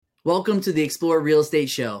Welcome to the Explore Real Estate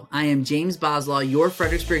Show. I am James Boslaw, your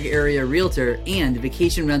Fredericksburg area realtor and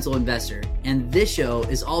vacation rental investor. And this show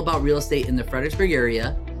is all about real estate in the Fredericksburg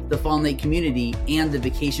area, the Fawn Lake Community, and the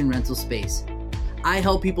vacation rental space. I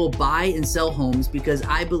help people buy and sell homes because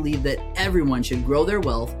I believe that everyone should grow their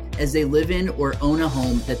wealth as they live in or own a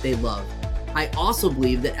home that they love. I also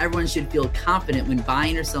believe that everyone should feel confident when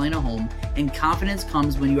buying or selling a home, and confidence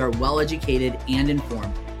comes when you are well educated and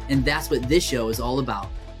informed. And that's what this show is all about.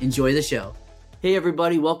 Enjoy the show. Hey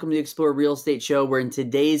everybody, welcome to the Explore Real Estate Show, where in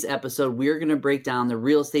today's episode, we're going to break down the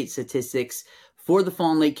real estate statistics for the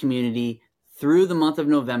Fawn Lake community through the month of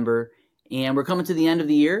November. And we're coming to the end of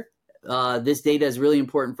the year. This data is really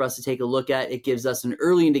important for us to take a look at. It gives us an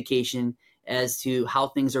early indication as to how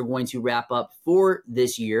things are going to wrap up for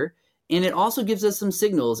this year. And it also gives us some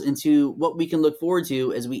signals into what we can look forward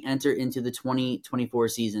to as we enter into the 2024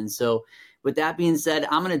 season. So with that being said,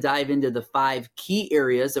 I'm going to dive into the 5 key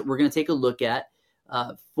areas that we're going to take a look at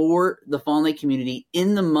for the Fawn Lake community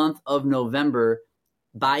in the month of November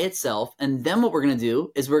by itself. And then what we're going to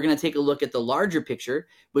do is we're going to take a look at the larger picture,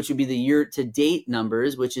 which would be the year-to-date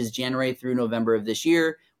numbers, which is January through November of this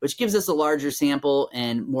year, which gives us a larger sample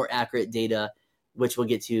and more accurate data, which we'll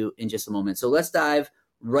get to in just a moment. So let's dive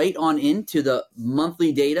right on into the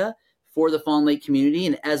monthly data for the Fawn Lake community.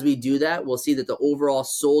 And as we do that, we'll see that the overall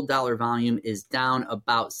sold dollar volume is down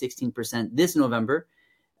about 16% this November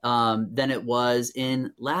than it was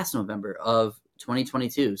in last November of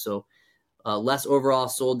 2022. So less overall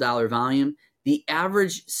sold dollar volume. The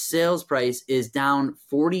average sales price is down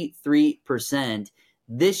 43%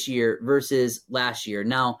 this year versus last year.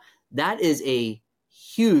 Now, that is a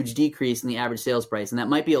huge decrease in the average sales price, and that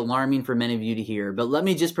might be alarming for many of you to hear, but let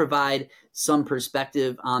me just provide some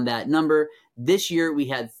perspective on that number. This year, we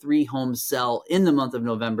had 3 homes sell in the month of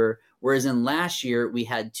November, whereas in last year, we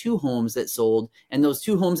had 2 homes that sold, and those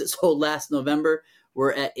 2 homes that sold last November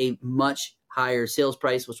were at a much higher sales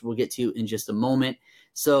price, which we'll get to in just a moment.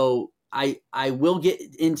 So I will get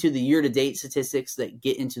into the year-to-date statistics that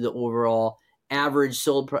get into the overall average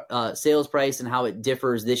sold sales price and how it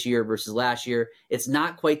differs this year versus last year. It's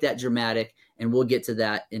not quite that dramatic, and we'll get to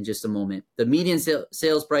that in just a moment. The median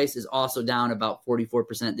sales price is also down about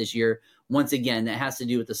 44% this year. Once again, that has to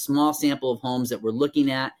do with the small sample of homes that we're looking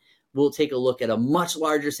at. We'll take a look at a much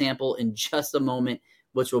larger sample in just a moment,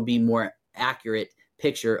 which will be more accurate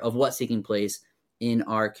picture of what's taking place in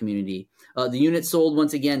our community. The units sold,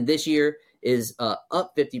 once again, this year is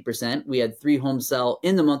up 50%. We had 3 homes sell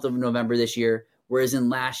in the month of November this year, whereas in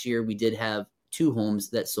last year we did have 2 homes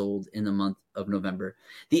that sold in the month of November.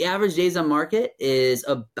 The average days on market is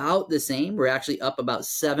about the same. We're actually up about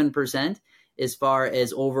 7% as far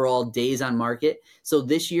as overall days on market. So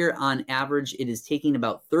this year, on average, it is taking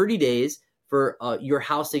about 30 days for your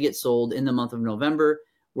house to get sold in the month of November,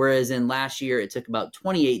 whereas in last year it took about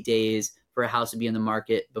 28 days for a house to be in the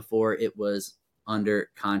market before it was under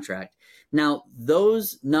contract. Now,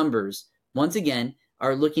 those numbers, once again,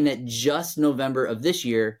 are looking at just November of this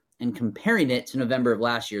year and comparing it to November of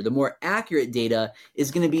last year. The more accurate data is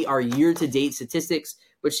going to be our year-to-date statistics,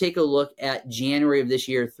 which take a look at January of this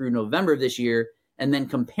year through November of this year, and then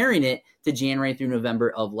comparing it to January through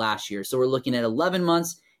November of last year. So we're looking at 11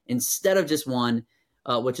 months instead of just one,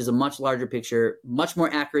 which is a much larger picture, much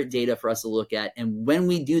more accurate data for us to look at. And when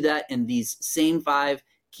we do that in these same 5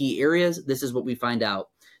 key areas, this is what we find out.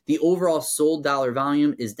 The overall sold dollar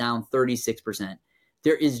volume is down 36%.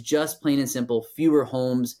 There is just plain and simple fewer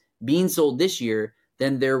homes being sold this year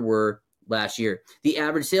than there were last year. The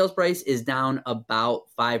average sales price is down about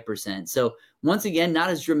 5%. So once again, not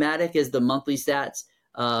as dramatic as the monthly stats,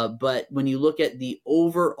 but when you look at the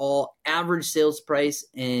overall average sales price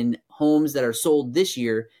in homes that are sold this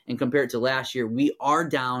year and compare it to last year, we are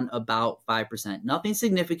down about 5%. Nothing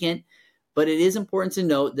significant, but it is important to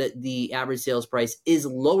note that the average sales price is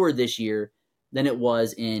lower this year than it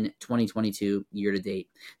was in 2022 year to date.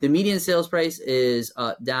 The median sales price is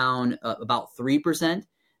down about 3%,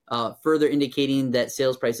 further indicating that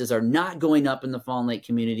sales prices are not going up in the Fawn Lake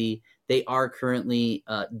community. They are currently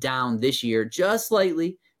down this year, just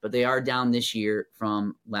slightly, but they are down this year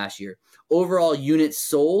from last year. Overall units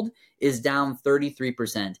sold is down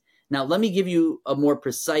 33%. Now, let me give you a more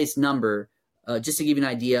precise number just to give you an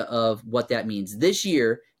idea of what that means. This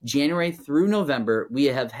year, January through November, we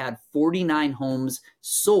have had 49 homes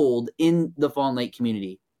sold in the Fawn Lake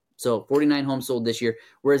community. So 49 homes sold this year,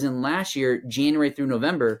 whereas in last year, January through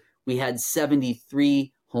November, we had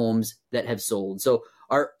 73 homes that have sold. So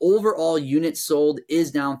our overall units sold is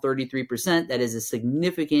down 33%. That is a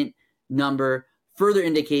significant number, further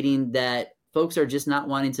indicating that folks are just not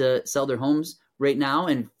wanting to sell their homes right now,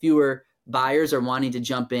 and fewer buyers are wanting to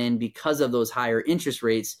jump in because of those higher interest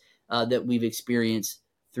rates that we've experienced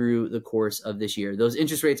through the course of this year. Those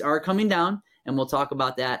interest rates are coming down, and we'll talk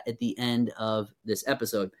about that at the end of this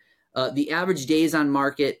episode. The average days on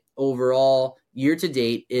market overall year to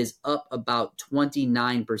date is up about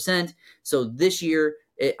 29%. So this year,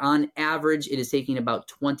 on average, it is taking about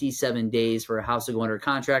 27 days for a house to go under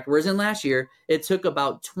contract, whereas in last year, it took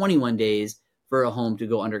about 21 days for a home to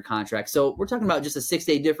go under contract. So we're talking about just a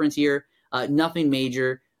 6-day difference here, nothing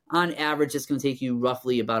major. On average, it's going to take you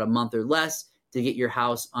roughly about a month or less to get your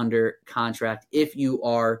house under contract if you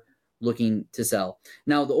are looking to sell.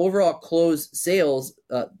 Now, the overall closed sales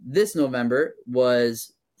this November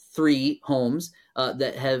was 3 homes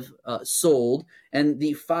that have sold, and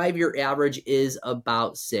the 5-year average is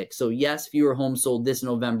about 6. So yes, fewer homes sold this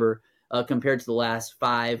November compared to the last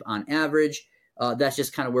 5 on average. That's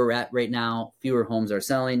just kind of where we're at right now. Fewer homes are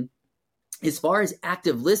selling. As far as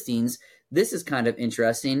active listings, this is kind of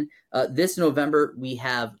interesting. This November, we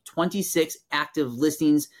have 26 active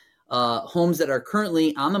listings, homes that are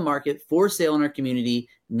currently on the market for sale in our community,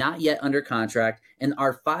 not yet under contract. And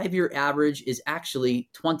our 5-year average is actually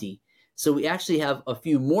 20. So we actually have a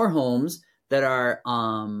few more homes that are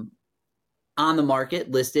on the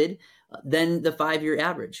market listed than the 5-year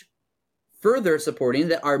average. Further supporting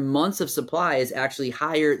that our months of supply is actually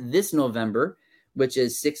higher this November, which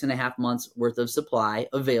is 6.5 months worth of supply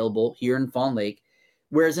available here in Fawn Lake,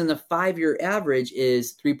 whereas in the 5-year average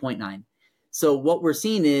is 3.9. So what we're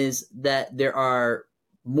seeing is that there are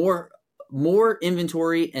more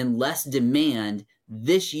inventory and less demand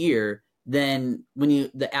this year than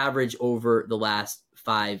the average over the last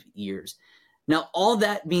 5 years. Now, all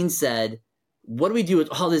that being said, what do we do with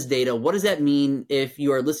all this data? What does that mean if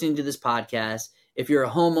you are listening to this podcast? If you're a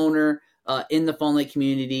homeowner in the Fawn Lake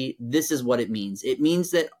community, this is what it means. It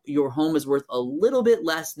means that your home is worth a little bit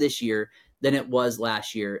less this year than it was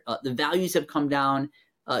last year. The values have come down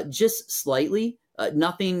just slightly,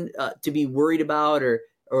 nothing to be worried about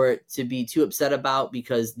or to be too upset about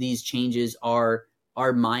because these changes are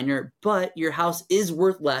minor, but your house is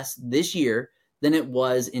worth less this year than it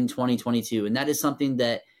was in 2022. And that is something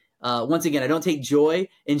that, once again, I don't take joy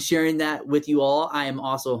in sharing that with you all. I am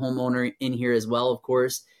also a homeowner in here as well, of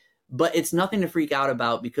course. But it's nothing to freak out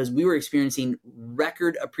about because we were experiencing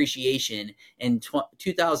record appreciation in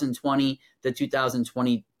 2020 to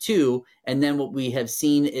 2022. And then what we have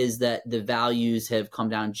seen is that the values have come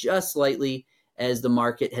down just slightly as the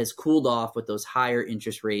market has cooled off with those higher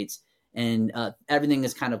interest rates. And everything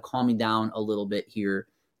is kind of calming down a little bit here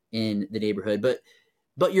in the neighborhood.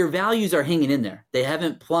 But your values are hanging in there. They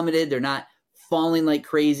haven't plummeted. They're not falling like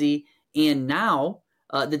crazy. And now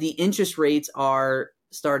that the interest rates are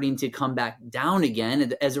starting to come back down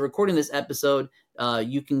again. As we're recording this episode,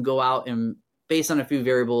 you can go out and based on a few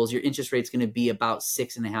variables, your interest rate's going to be about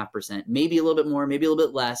 6.5%, maybe a little bit more, maybe a little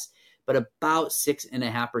bit less, but about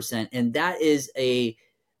 6.5%. And that is a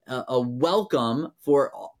welcome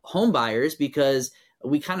for home buyers because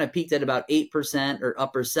we kind of peaked at about 8% or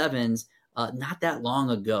upper 7s not that long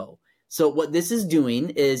ago. So what this is doing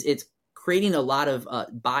is it's creating a lot of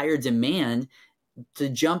buyer demand to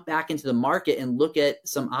jump back into the market and look at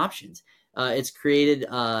some options. It's created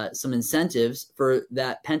some incentives for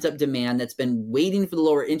that pent-up demand that's been waiting for the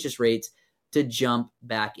lower interest rates to jump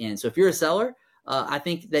back in. So if you're a seller, I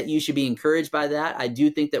think that you should be encouraged by that. I do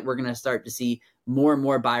think that we're going to start to see more and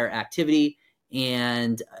more buyer activity.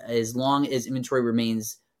 And as long as inventory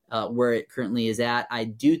remains where it currently is at, I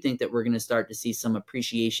do think that we're going to start to see some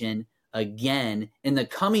appreciation again in the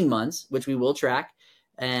coming months, which we will track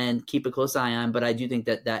and keep a close eye on, but I do think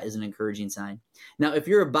that that is an encouraging sign. Now, if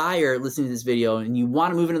you're a buyer listening to this video and you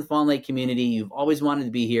want to move into the Fawn Lake community, you've always wanted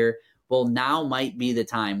to be here, well, now might be the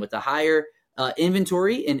time. With the higher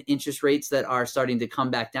inventory and interest rates that are starting to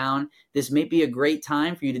come back down, this may be a great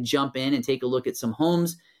time for you to jump in and take a look at some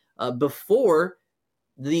homes before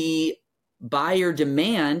the buyer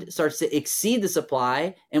demand starts to exceed the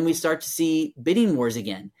supply and we start to see bidding wars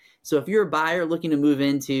again. So if you're a buyer looking to move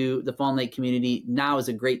into the Fawn Lake community, now is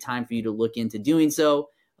a great time for you to look into doing so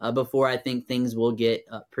before I think things will get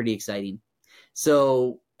pretty exciting.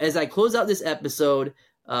 So as I close out this episode,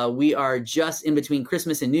 we are just in between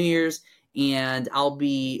Christmas and New Year's, and I'll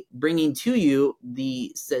be bringing to you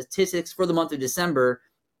the statistics for the month of December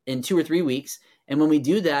in 2 or 3 weeks. And when we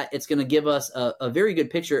do that, it's going to give us a very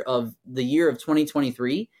good picture of the year of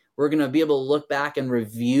 2023. We're going to be able to look back and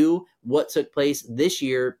review what took place this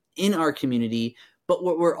year in our community. But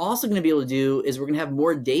what we're also going to be able to do is we're going to have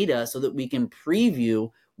more data so that we can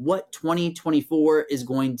preview what 2024 is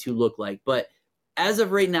going to look like. But as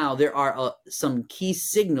of right now, there are some key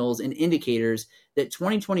signals and indicators that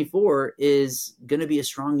 2024 is going to be a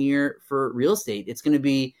strong year for real estate. It's going to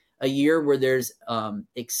be a year where there's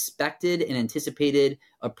expected and anticipated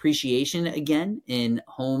appreciation again in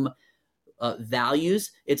home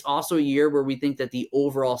values. It's also a year where we think that the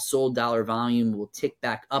overall sold dollar volume will tick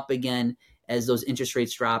back up again as those interest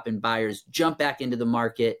rates drop and buyers jump back into the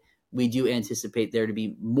market. We do anticipate there to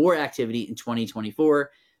be more activity in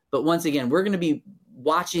 2024. But once again, we're going to be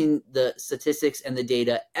watching the statistics and the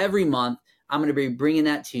data every month. I'm going to be bringing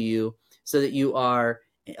that to you so that you are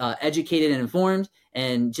educated and informed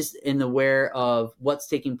and just aware of what's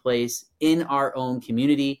taking place in our own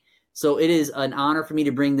community. So it is an honor for me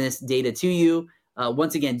to bring this data to you.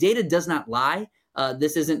 Once again, data does not lie.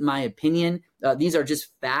 This isn't my opinion. These are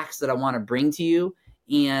just facts that I want to bring to you.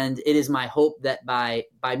 And it is my hope that by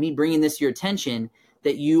me bringing this to your attention,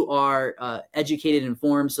 that you are educated and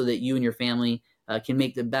informed so that you and your family can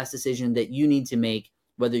make the best decision that you need to make,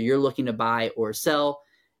 whether you're looking to buy or sell.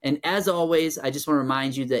 And as always, I just want to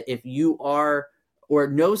remind you that if you are or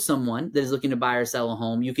know someone that is looking to buy or sell a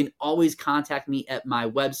home, you can always contact me at my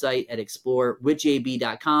website at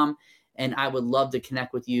explorewithjb.com. And I would love to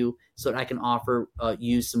connect with you so that I can offer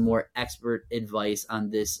you some more expert advice on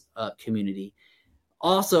this community.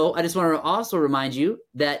 Also, I just want to also remind you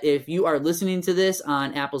that if you are listening to this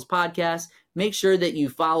on Apple's podcast, make sure that you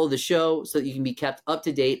follow the show so that you can be kept up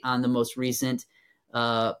to date on the most recent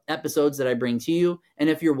episodes that I bring to you. And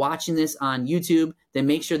if you're watching this on YouTube, then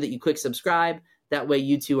make sure that you click subscribe. That way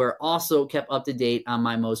you two are also kept up to date on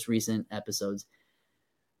my most recent episodes.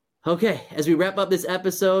 Okay, as we wrap up this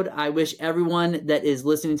episode, I wish everyone that is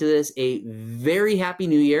listening to this a very happy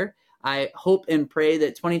new year. I hope and pray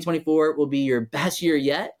that 2024 will be your best year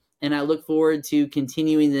yet. And I look forward to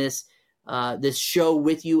continuing this show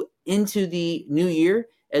with you into the new year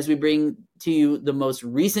as we bring to you the most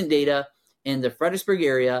recent data in the Fredericksburg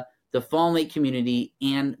area, the Fawn Lake community,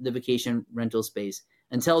 and the vacation rental space.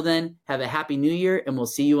 Until then, have a happy new year, and we'll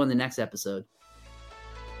see you on the next episode.